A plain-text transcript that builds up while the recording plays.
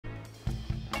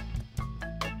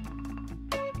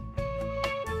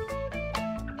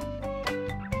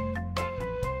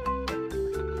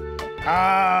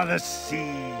Ah, the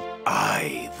sea.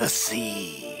 Aye, the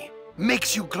sea.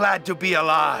 Makes you glad to be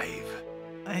alive.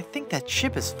 I think that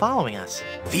ship is following us.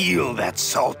 Feel that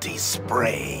salty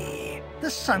spray. The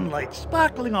sunlight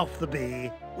sparkling off the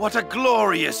bay. What a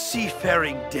glorious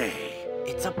seafaring day.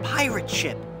 It's a pirate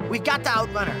ship. We've got to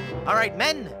outrun her. All right,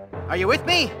 men, are you with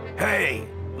me? Hey,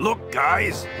 look,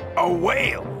 guys. A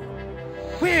whale.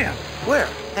 Where? Where?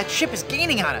 That ship is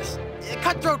gaining on us.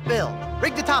 Cutthroat Bill,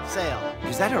 rig the topsail.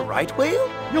 Is that a right whale?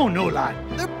 No, lad.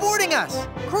 They're boarding us.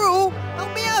 Crew,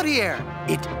 help me out here.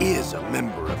 It is a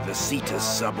member of the Cetus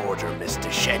suborder, Mr.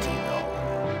 Shetty,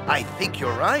 though. I think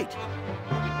you're right.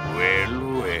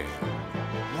 Well.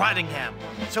 Rottingham,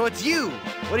 so it's you.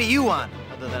 What do you want,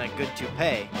 other than a good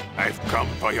toupee? I've come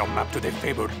for your map to the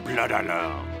fabled Blood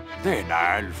Island. Then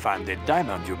I'll find the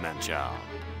diamond you mentioned.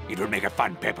 It'll make a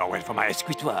fine paperweight for my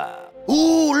escritoire.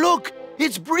 Ooh, look!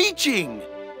 It's breaching!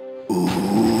 Ooh.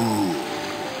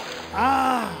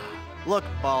 Ah. Look,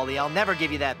 Baldy, I'll never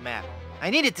give you that map.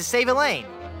 I need it to save Elaine.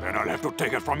 Then I'll have to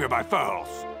take it from you by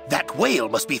force. That whale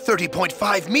must be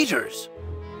 30.5 meters.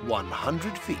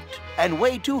 100 feet. And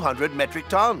weigh 200 metric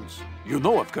tons. You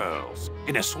know, of course,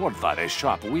 in a sword fight, a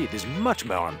sharp wit is much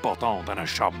more important than a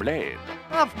sharp blade.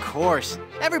 Of course.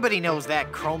 Everybody knows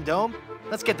that, Chrome Dome.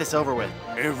 Let's get this over with.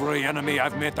 Every enemy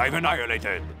I've met, I've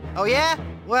annihilated. Oh, yeah?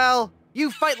 Well, you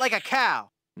fight like a cow.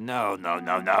 No.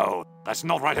 That's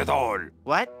not right at all.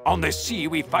 What? On the sea,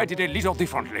 we fight it a little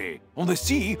differently. On the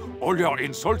sea, all your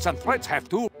insults and threats have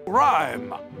to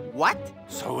rhyme. What?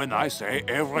 So when I say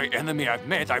every enemy I've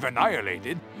met, I've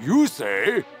annihilated, you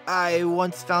say... I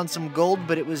once found some gold,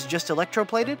 but it was just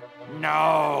electroplated?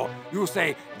 No, you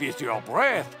say, with your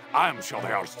breath, I'm sure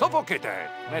they are suffocated.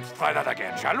 Let's try that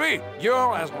again, shall we?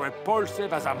 You're as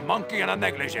repulsive as a monkey in a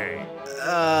negligee.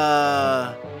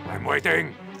 I'm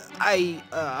waiting.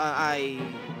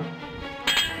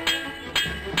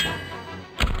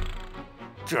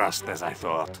 Just as I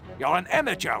thought. You're an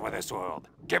amateur with a sword.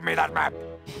 Give me that map.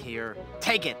 Here,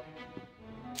 take it.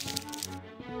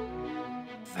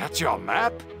 That's your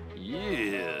map?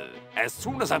 Yeah. As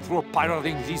soon as I'm through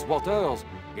pirating these waters,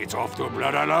 it's off to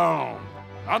Blood Island.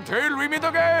 Until we meet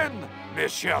again,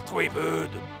 Monsieur Tweefoot.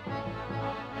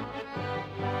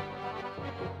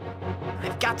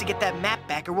 I've got to get that map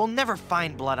back or we'll never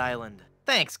find Blood Island.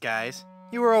 Thanks, guys.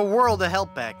 You were a world of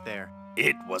help back there.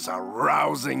 It was a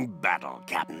rousing battle,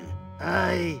 Captain.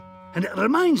 Aye, and it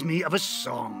reminds me of a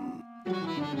song.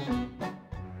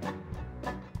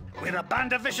 We're a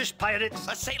band of vicious pirates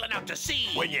A-sailing out to sea.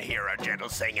 When you hear a gentle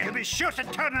singing, to be sure to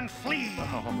turn and flee.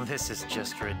 Oh, this is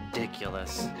just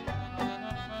ridiculous.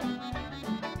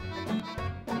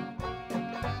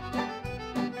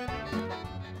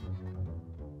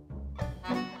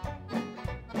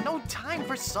 No time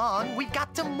for song. We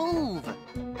got to move.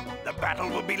 the battle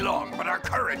will be long, but our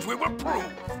courage we will prove.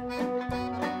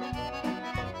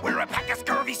 We're a pack of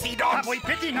scurvy sea dogs. Have we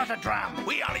pity, not a dram?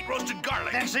 We all eat roasted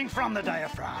garlic. Then sing from the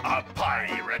diaphragm. A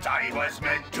pirate I was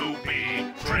meant to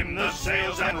be, trim the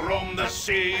sails and roam the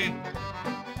sea.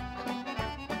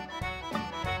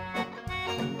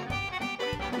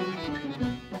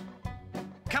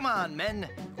 Come on, men.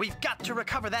 We've got to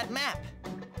recover that map.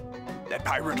 That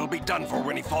pirate will be done for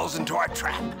when he falls into our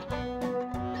trap.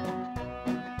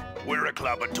 We're a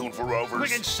club attuned for rovers. We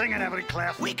can sing in every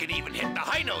clef. We can even hit the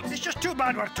high notes. It's just too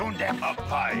bad we're tone deaf. A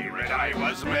pirate I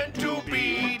was meant to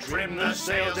be, trim the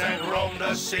sails and roam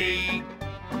the sea.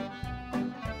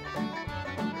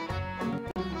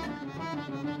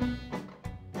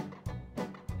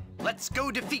 Let's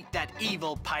go defeat that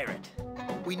evil pirate.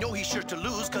 We know he's sure to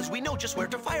lose because we know just where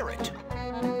to fire it.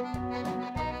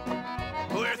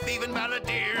 We're thieving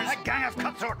balladeers. A gang of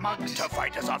cutthroat mugs. To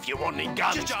fight us off, you won't need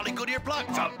guns. Just jolly good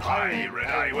earplugs. A pirate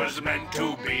I was meant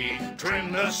to be,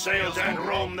 trim the sails and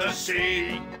roam the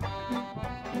sea.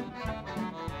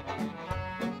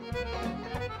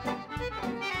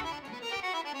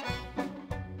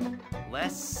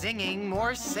 Less singing,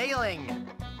 more sailing.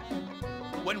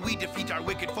 When we defeat our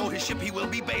wicked foe, his ship he will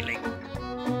be bailing.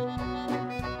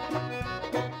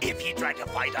 If you try to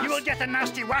fight us, You will get a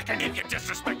nasty whacking. if you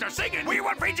disrespect our singing, we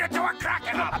will beat you to a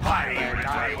kraken. A pirate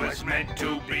I was meant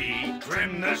to be,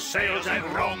 trim the sails and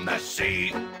roam the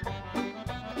sea.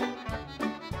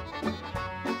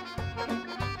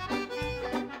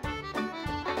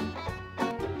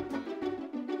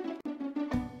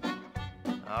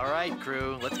 All right,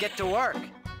 crew, let's get to work.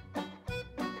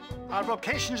 Our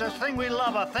vocation's a thing we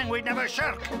love, a thing we'd never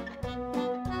shirk.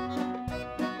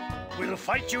 We'll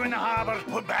fight you in the harbor.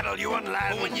 We'll battle you on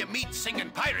land. But when you meet singing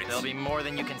pirates, There'll be more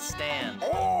than you can stand.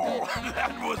 oh,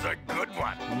 that was a good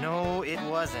one. No, it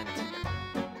wasn't.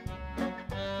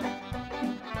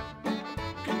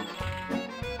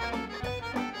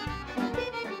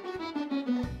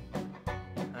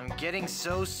 getting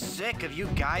so sick of you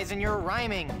guys and your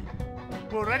rhyming.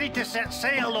 We're ready to set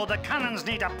sail, though the cannons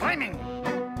need a priming.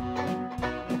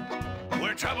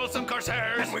 We're troublesome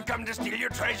corsairs. And we've come to steal your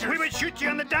treasures. We would shoot you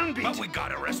on the downbeat. But we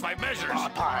gotta respite measures. A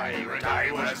pirate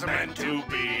I was meant to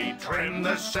be. Trim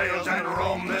the sails and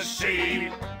roam the sea.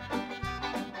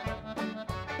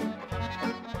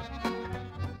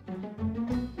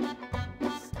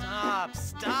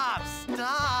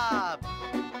 Stop!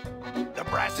 The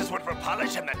brass is what we'll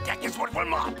polish and the deck is what we'll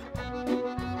mop.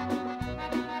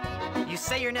 You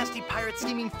say you're nasty pirates,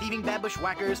 scheming, thieving, bad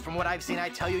bushwhackers. From what I've seen, I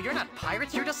tell you, you're not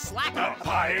pirates, you're just slackers. A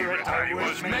pirate I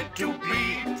was meant to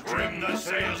be. Trim the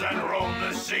sails and roam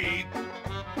the sea.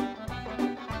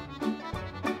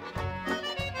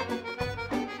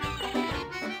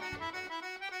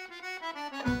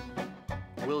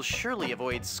 We'll surely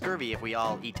avoid scurvy if we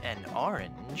all eat an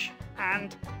orange.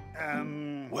 And,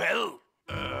 Well,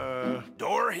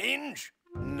 door hinge?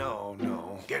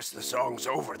 No. Guess the song's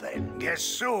over then. guess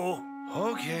so.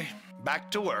 Okay,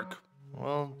 back to work.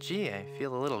 Well, gee, I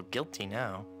feel a little guilty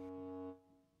now.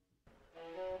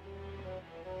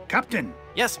 Captain,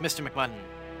 Yes, Mr. McMutton.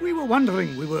 we were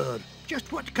wondering,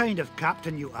 just what kind of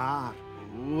captain you are.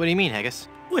 What do you mean, Haggis?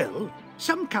 Well,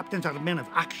 some captains are men of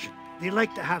action. They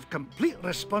like to have complete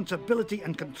responsibility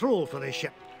and control for their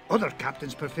ship. Other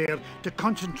captains prefer to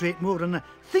concentrate more on the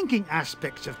thinking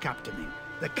aspects of captaining.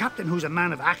 The captain who's a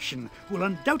man of action will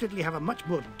undoubtedly have a much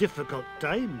more difficult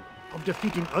time of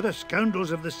defeating other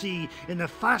scoundrels of the sea in the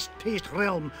fast-paced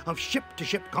realm of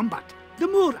ship-to-ship combat. The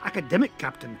more academic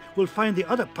captain will find the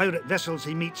other pirate vessels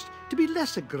he meets to be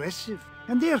less aggressive,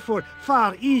 and therefore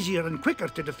far easier and quicker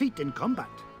to defeat in combat.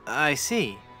 I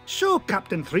see. So,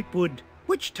 Captain Threepwood,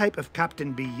 which type of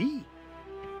captain be ye?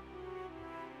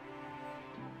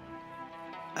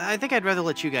 I think I'd rather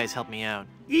let you guys help me out.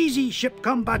 Easy ship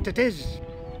combat it is.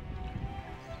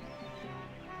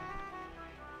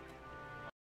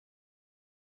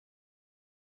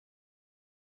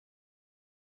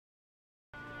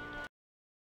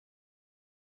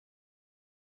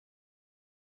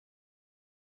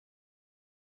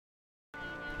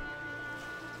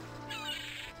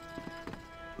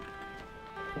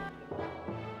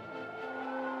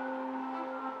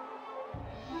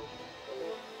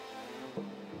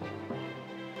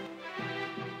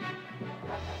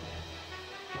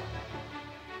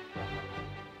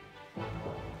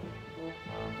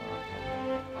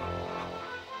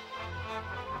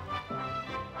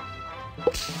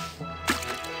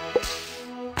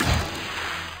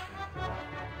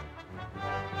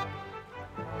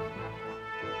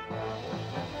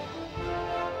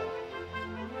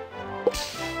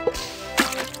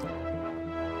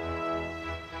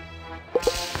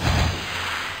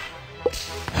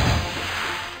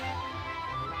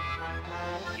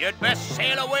 You'd best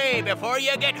sail away before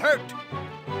you get hurt.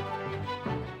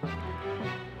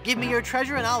 Give me your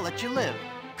treasure and I'll let you live.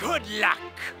 Good luck,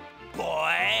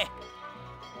 boy.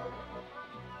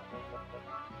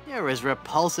 You're as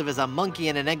repulsive as a monkey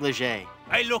in a negligee.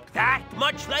 I look that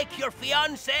much like your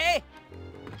fiancé?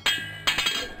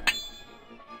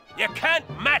 You can't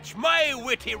match my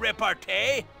witty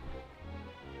repartee.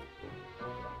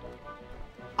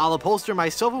 I'll upholster my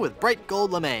sofa with bright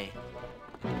gold lame.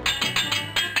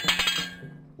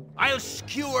 I'll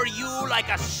skewer you like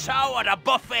a sow at a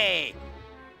buffet.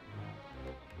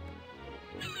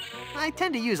 I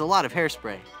tend to use a lot of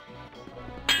hairspray.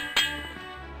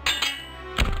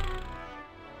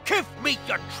 Give me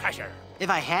your treasure. If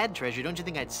I had treasure, don't you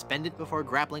think I'd spend it before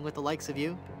grappling with the likes of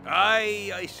you?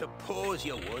 Aye, I suppose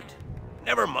you would.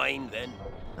 Never mind then.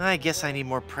 I guess I need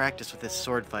more practice with this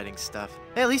sword fighting stuff.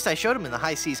 Hey, at least I showed him in the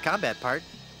high seas combat part.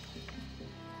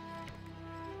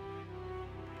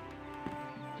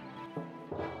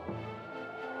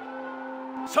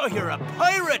 So you're a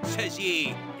pirate, says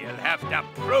ye? You'll have to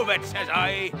prove it, says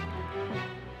I.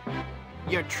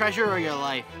 Your treasure or your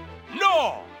life?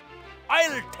 No!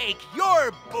 I'll take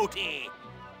your booty.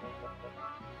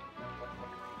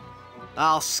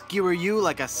 I'll skewer you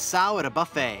like a sow at a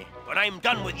buffet. When I'm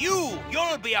done with you,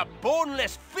 you'll be a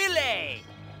boneless fillet.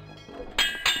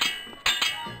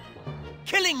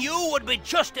 Killing you would be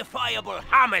justifiable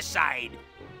homicide.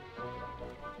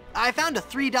 I found a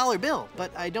 $3 bill,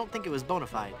 but I don't think it was bona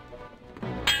fide.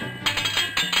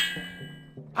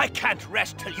 I can't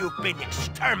rest till you've been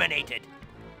exterminated.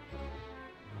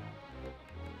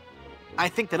 I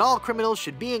think that all criminals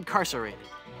should be incarcerated.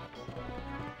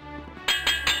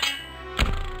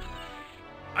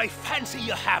 I fancy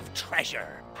you have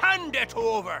treasure. Hand it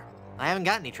over. I haven't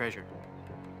got any treasure.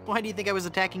 Why do you think I was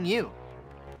attacking you?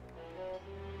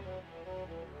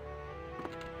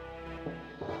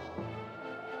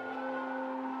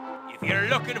 If you're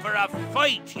looking for a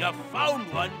fight, you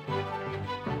found one.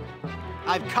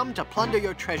 I've come to plunder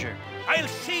your treasure. I'll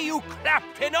see you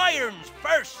clapped in irons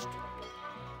first.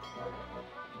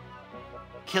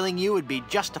 Killing you would be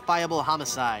justifiable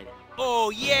homicide. Oh,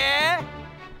 yeah?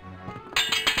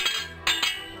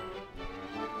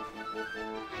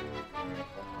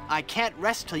 I can't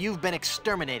rest till you've been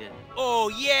exterminated. Oh,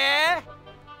 yeah?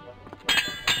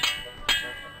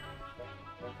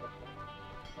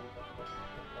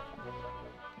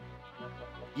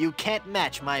 You can't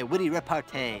match my witty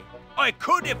repartee. I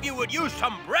could if you would use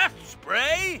some breath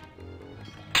spray.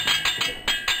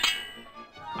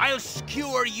 I'll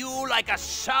skewer you like a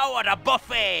sow at a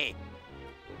buffet.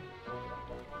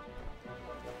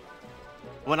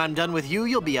 When I'm done with you,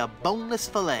 you'll be a boneless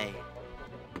fillet.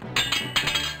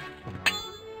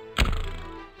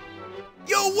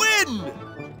 You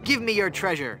win! Give me your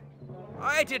treasure.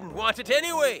 I didn't want it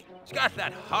anyway. It's got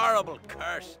that horrible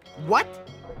curse. What?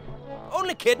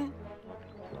 Only kidding.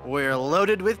 We're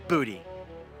loaded with booty.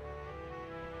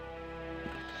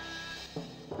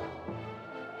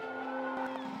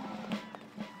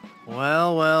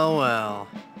 Well, well, well.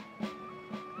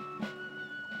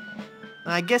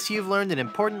 I guess you've learned an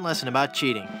important lesson about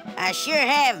cheating. I sure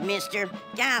have, mister.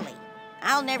 Golly,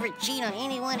 I'll never cheat on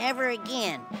anyone ever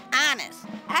again. Honest,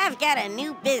 I've got a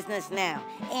new business now,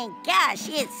 and gosh,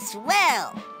 it's swell.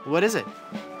 What is it?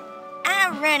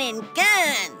 I'm running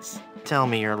guns. Tell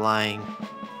me you're lying.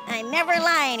 I never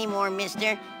lie anymore,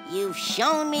 mister. You've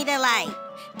shown me the light.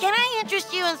 Can I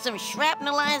interest you in some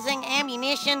shrapnelizing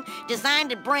ammunition designed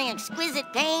to bring exquisite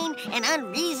pain and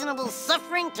unreasonable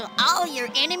suffering to all your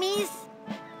enemies?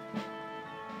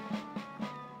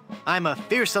 I'm a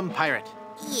fearsome pirate.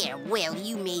 Yeah, well,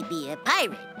 you may be a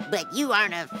pirate, but you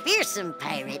aren't a fearsome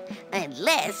pirate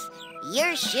unless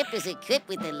your ship is equipped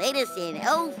with the latest in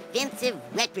offensive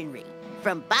weaponry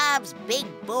from Bob's Big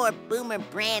Bore Boomer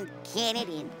Brand Cannon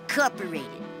Incorporated.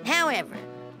 However,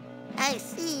 I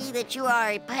see that you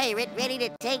are a pirate ready to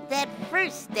take that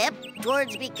first step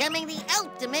towards becoming the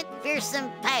ultimate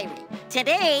fearsome pirate.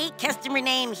 Today, customer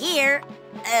name here,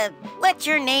 what's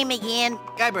your name again?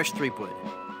 Guybrush Threepwood.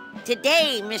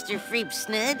 Today, Mr.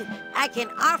 Freepsnud, I can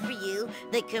offer you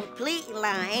the complete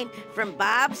line from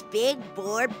Bob's Big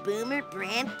Bore Boomer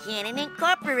Brand Cannon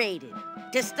Incorporated.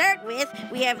 To start with,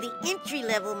 we have the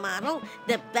entry-level model,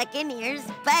 the Buccaneer's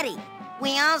Buddy.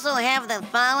 We also have the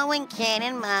following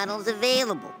cannon models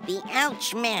available. The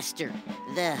Ouchmaster,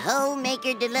 the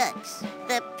Homemaker Deluxe,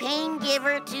 the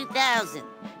Paingiver 2000,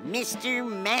 Mr.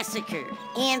 Massacre,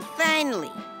 and finally,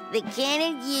 the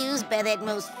cannon used by that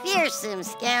most fearsome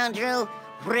scoundrel,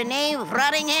 Renee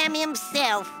Rottingham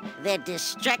himself, the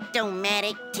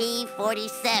Destructomatic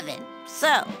T-47.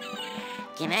 So,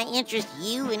 can I interest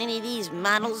you in any of these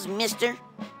models, mister?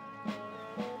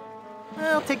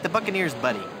 I'll take the Buccaneer's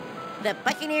Buddy. The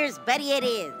Buccaneer's Buddy it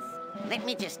is. Let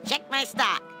me just check my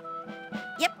stock.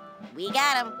 Yep, we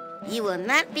got him. You will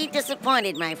not be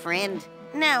disappointed, my friend.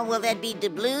 Now, will that be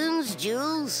doubloons,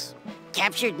 jewels,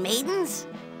 captured maidens?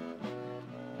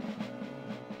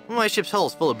 My ship's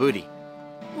hull's full of booty.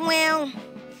 Well,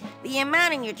 the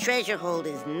amount in your treasure hold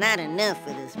is not enough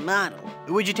for this model.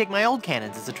 Would you take my old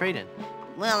cannons as a trade-in?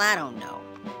 Well, I don't know.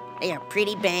 They are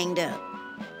pretty banged up.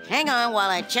 Hang on while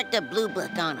I check the blue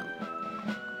book on them.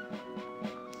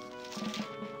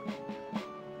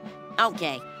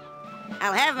 Okay.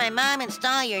 I'll have my mom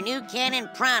install your new cannon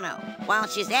pronto. While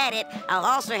she's at it, I'll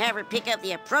also have her pick up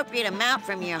the appropriate amount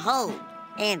from your hold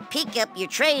and pick up your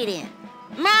trade-in.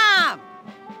 Mom!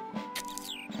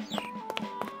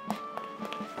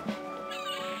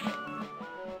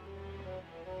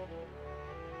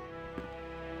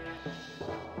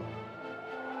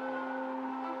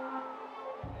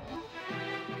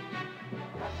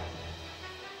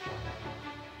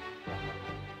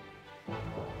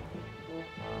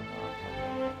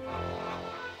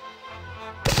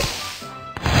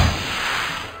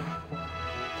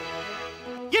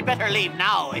 You'd better leave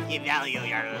now if you value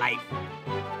your life.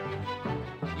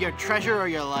 Your treasure or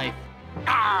your life?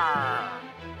 Arr!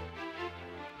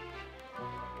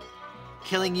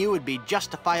 Killing you would be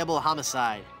justifiable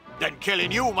homicide. Then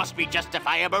killing you must be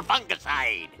justifiable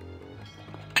fungicide.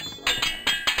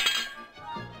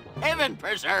 Heaven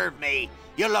preserve me.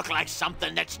 You look like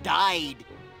something that's died.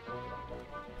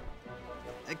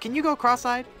 Can you go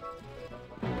cross-eyed?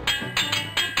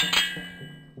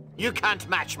 You can't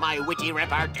match my witty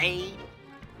repartee.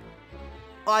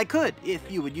 Well, I could,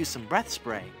 if you would use some breath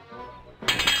spray.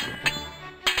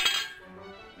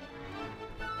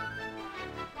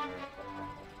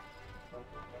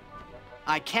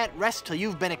 I can't rest till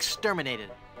you've been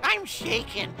exterminated. I'm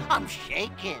shaking. I'm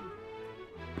shaking.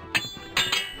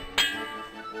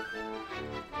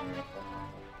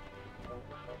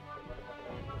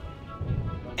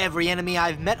 Every enemy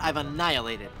I've met, I've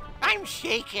annihilated. I'm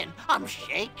shaking. I'm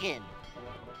shaking.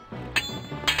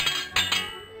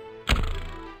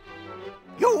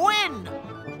 You win!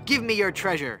 Give me your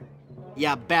treasure,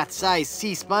 ya bath-sized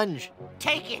sea sponge.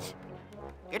 Take it.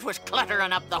 It was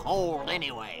cluttering up the hold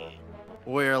anyway.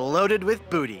 We're loaded with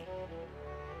booty.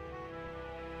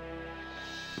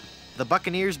 The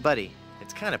Buccaneer's buddy.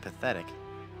 It's kind of pathetic.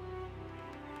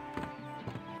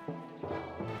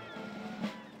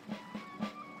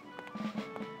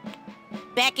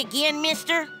 Back again,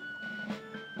 mister?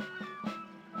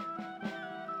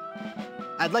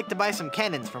 I'd like to buy some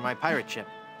cannons for my pirate ship.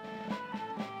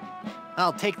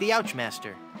 I'll take the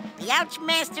Ouchmaster. The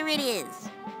Ouchmaster it is.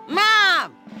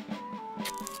 Mom!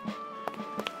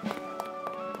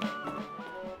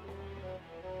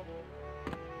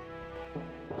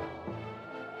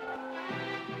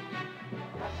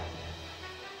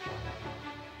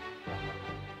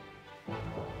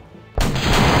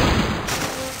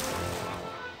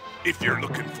 If you're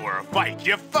looking for a fight,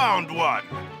 you found one.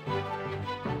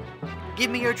 Give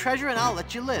me your treasure and I'll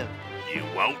let you live. You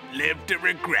won't live to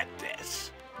regret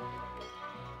this.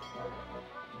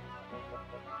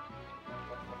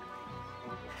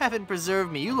 Heaven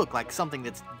preserve me, you look like something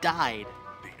that's died.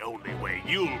 The only way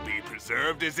you'll be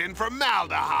preserved is in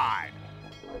formaldehyde.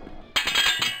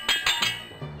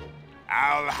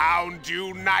 I'll hound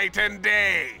you night and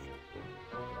day.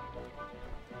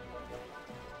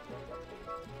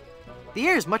 The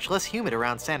air is much less humid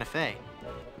around Santa Fe.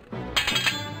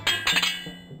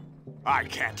 I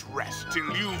can't rest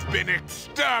till you've been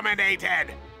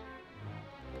exterminated.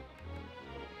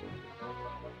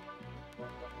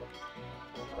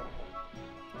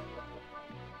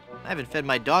 I haven't fed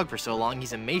my dog for so long,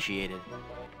 he's emaciated.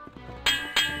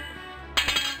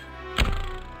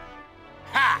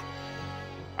 Ha!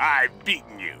 I've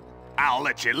beaten you. I'll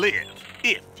let you live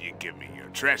if you give me your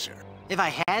treasure. If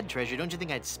I had treasure, don't you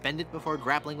think I'd spend it before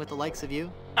grappling with the likes of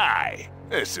you? I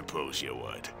suppose you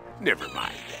would. Never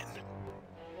mind then.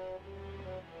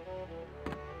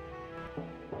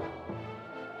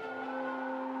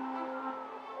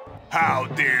 How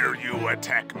dare you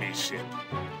attack me, ship?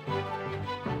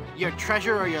 Your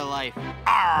treasure or your life?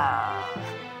 Arr!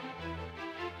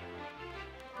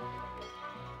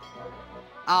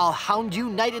 I'll hound you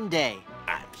night and day.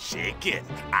 I'm shaking.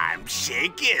 I'm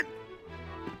shaking.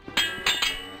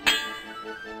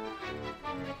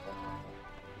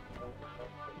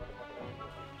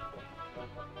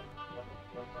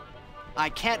 I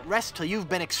can't rest till you've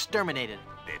been exterminated.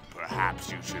 Then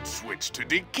perhaps you should switch to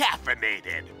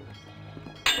decaffeinated.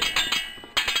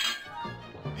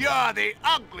 You're the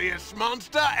ugliest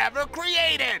monster ever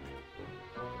created!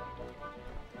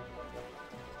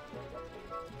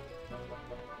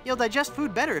 You'll digest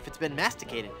food better if it's been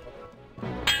masticated.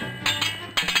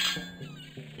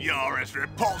 You're as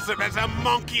repulsive as a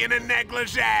monkey in a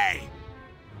negligee!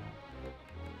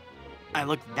 I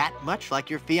look that much like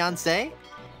your fiancé?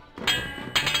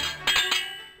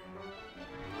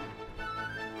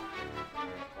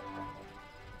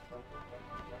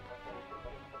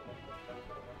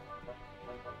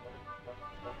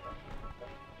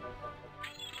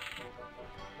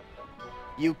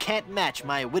 You can't match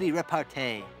my witty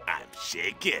repartee. I'm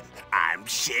shaking. I'm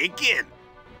shaking.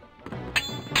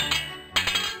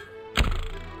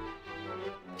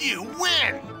 You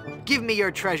win! Give me your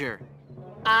treasure.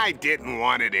 I didn't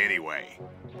want it anyway.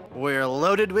 We're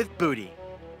loaded with booty.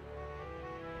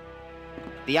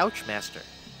 The Ouchmaster.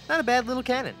 Not a bad little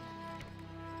cannon.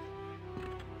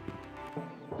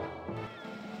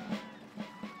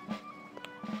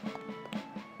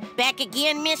 Back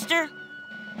again, mister?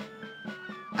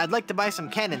 I'd like to buy some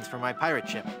cannons for my pirate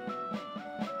ship.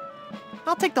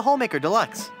 I'll take the Holemaker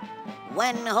Deluxe.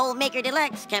 One Holemaker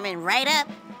Deluxe coming right up.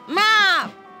 Mom!